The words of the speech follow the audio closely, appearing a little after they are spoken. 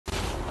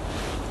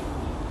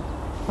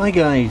Hi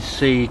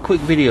guys, a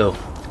quick video.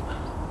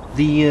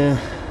 The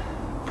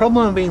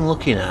problem I've been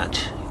looking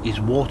at is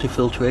water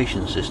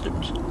filtration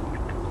systems.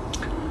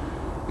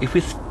 If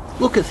we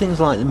look at things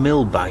like the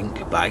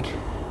millbank bag,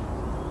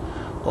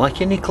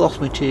 like any cloth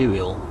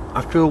material,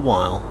 after a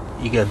while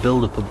you get a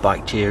build-up of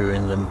bacteria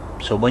in them,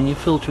 so when you're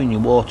filtering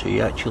your water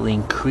you're actually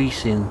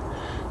increasing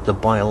the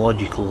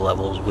biological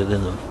levels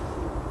within them.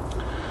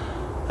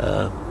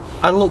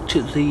 I looked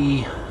at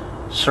the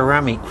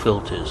ceramic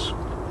filters.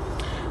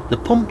 The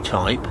pump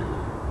type,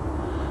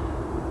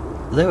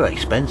 they're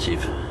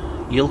expensive.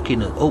 You're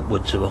looking at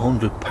upwards of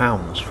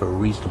 £100 for a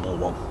reasonable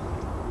one.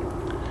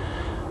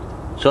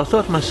 So I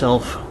thought to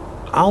myself,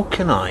 how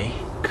can I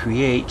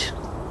create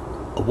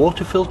a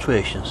water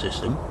filtration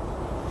system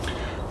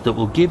that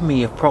will give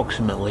me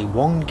approximately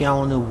 1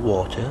 gallon of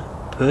water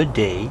per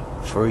day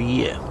for a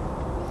year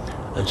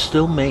and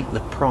still make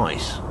the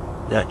price,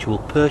 the actual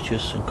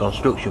purchase and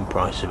construction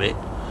price of it,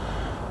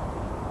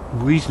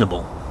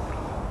 reasonable?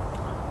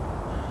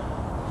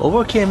 Well,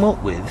 what I came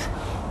up with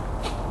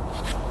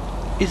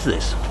is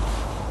this: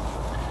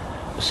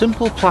 a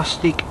simple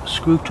plastic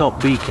screw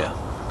top beaker,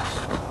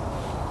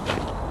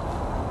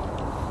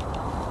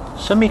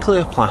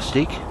 semi-clear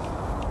plastic.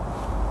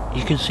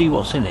 You can see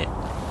what's in it,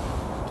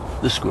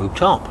 the screw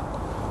top.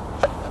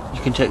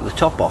 You can take the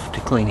top off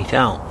to clean it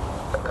out.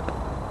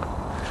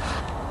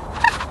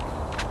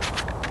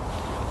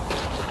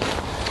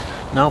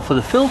 Now for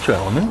the filter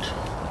element,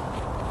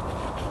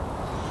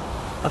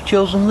 I've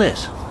chosen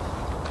this.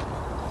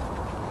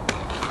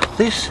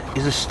 This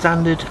is a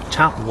standard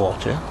tap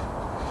water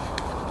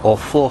or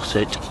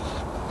faucet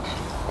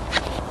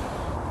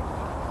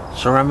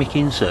ceramic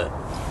insert.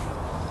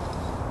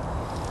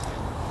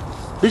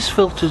 This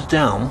filters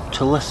down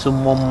to less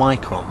than 1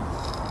 micron.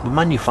 The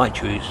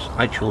manufacturers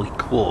actually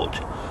quote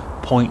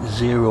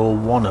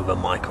 0.01 of a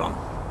micron,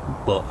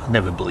 but I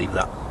never believe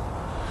that.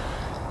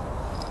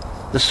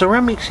 The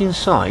ceramics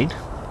inside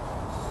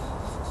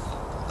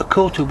are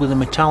coated with a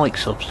metallic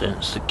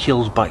substance that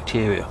kills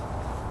bacteria.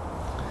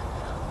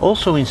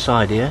 Also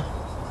inside here,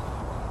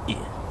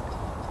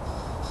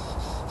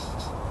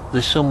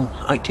 there's some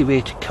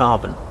activated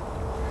carbon.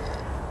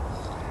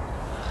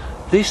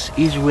 This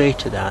is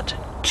rated at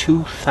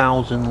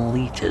 2,000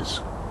 litres.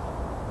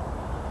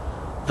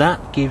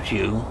 That gives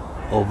you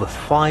over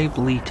 5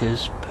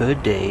 litres per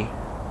day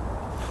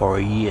for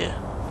a year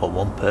for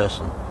one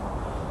person,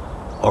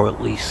 or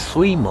at least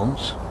 3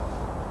 months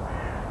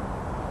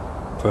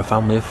for a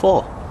family of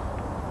 4.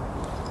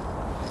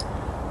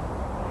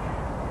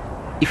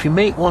 If you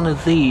make one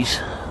of these,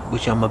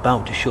 which I'm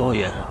about to show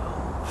you,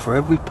 for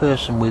every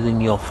person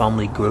within your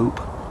family group,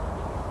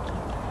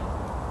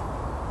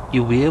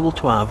 you'll be able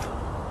to have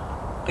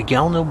a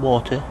gallon of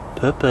water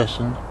per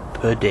person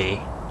per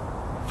day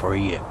for a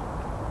year.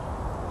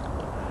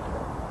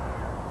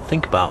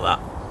 Think about that.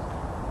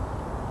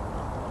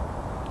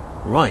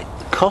 Right,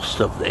 the cost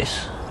of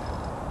this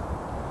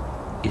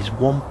is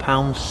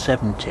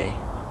 £1.70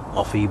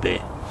 off eBay.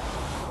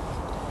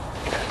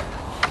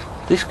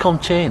 This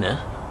container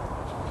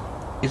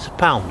is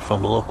 £1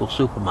 from the local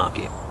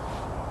supermarket.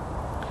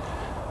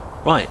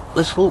 Right,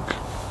 let's look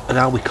at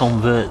how we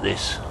convert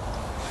this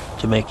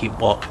to make it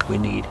what we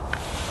need.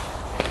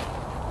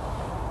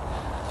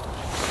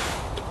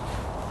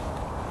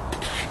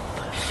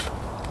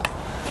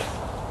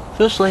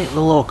 Firstly,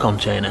 the lower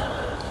container.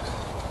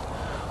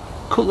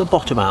 Cut the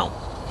bottom out.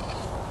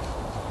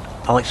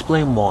 I'll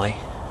explain why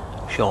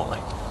shortly.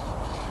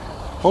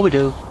 What we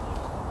do,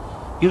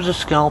 use a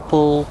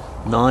scalpel,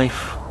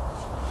 knife,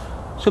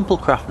 simple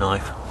craft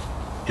knife,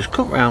 just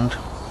cut round,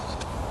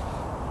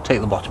 take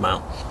the bottom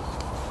out.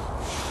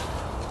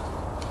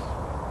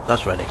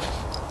 That's ready.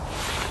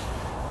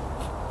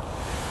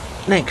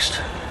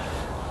 Next,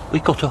 we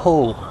cut a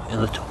hole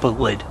in the top of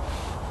the lid,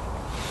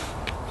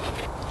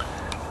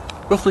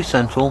 roughly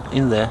central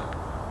in there.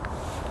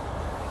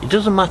 It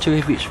doesn't matter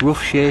if it's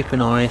rough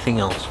shaping or anything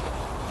else.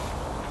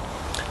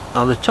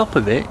 Now the top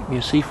of it,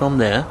 you see from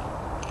there,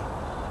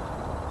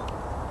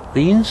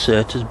 the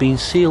insert has been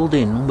sealed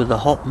in with a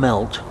hot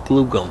melt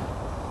glue gun.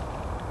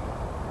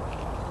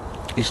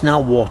 It's now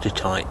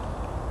watertight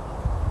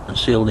and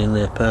sealed in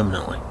there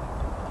permanently.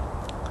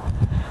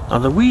 Now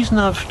the reason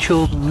I've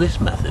chosen this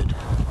method,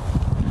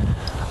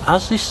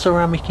 as this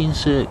ceramic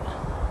insert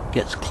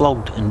gets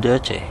clogged and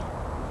dirty,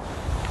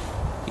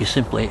 you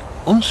simply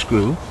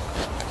unscrew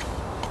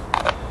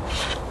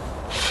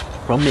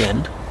from the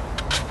end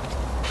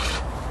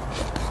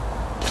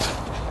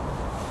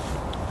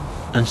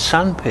and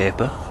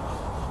sandpaper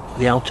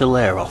the outer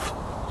layer off.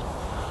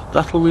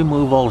 That'll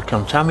remove all the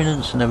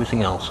contaminants and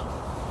everything else.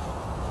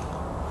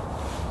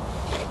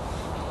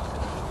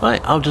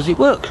 Right, how does it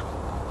work?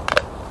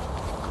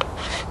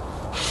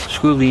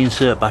 Screw the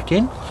insert back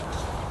in.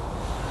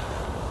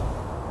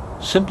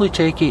 Simply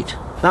take it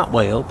that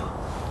way up,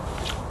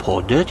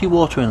 pour dirty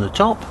water in the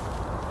top,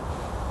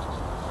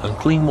 and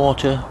clean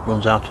water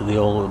runs out of the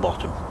hole at the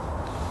bottom.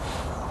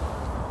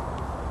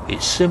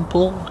 It's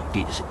simple,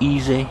 it's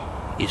easy,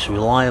 it's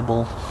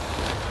reliable,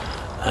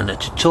 and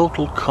at a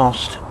total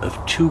cost of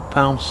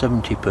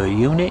 £2.70 per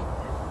unit,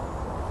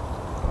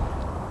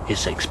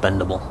 it's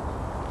expendable.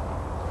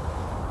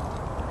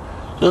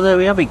 So there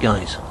we have it,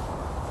 guys.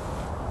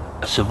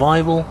 A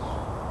survival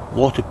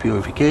water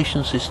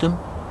purification system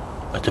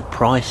at a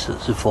price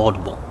that's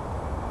affordable.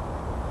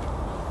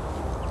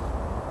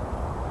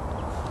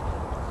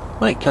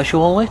 Right, catch you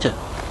all later.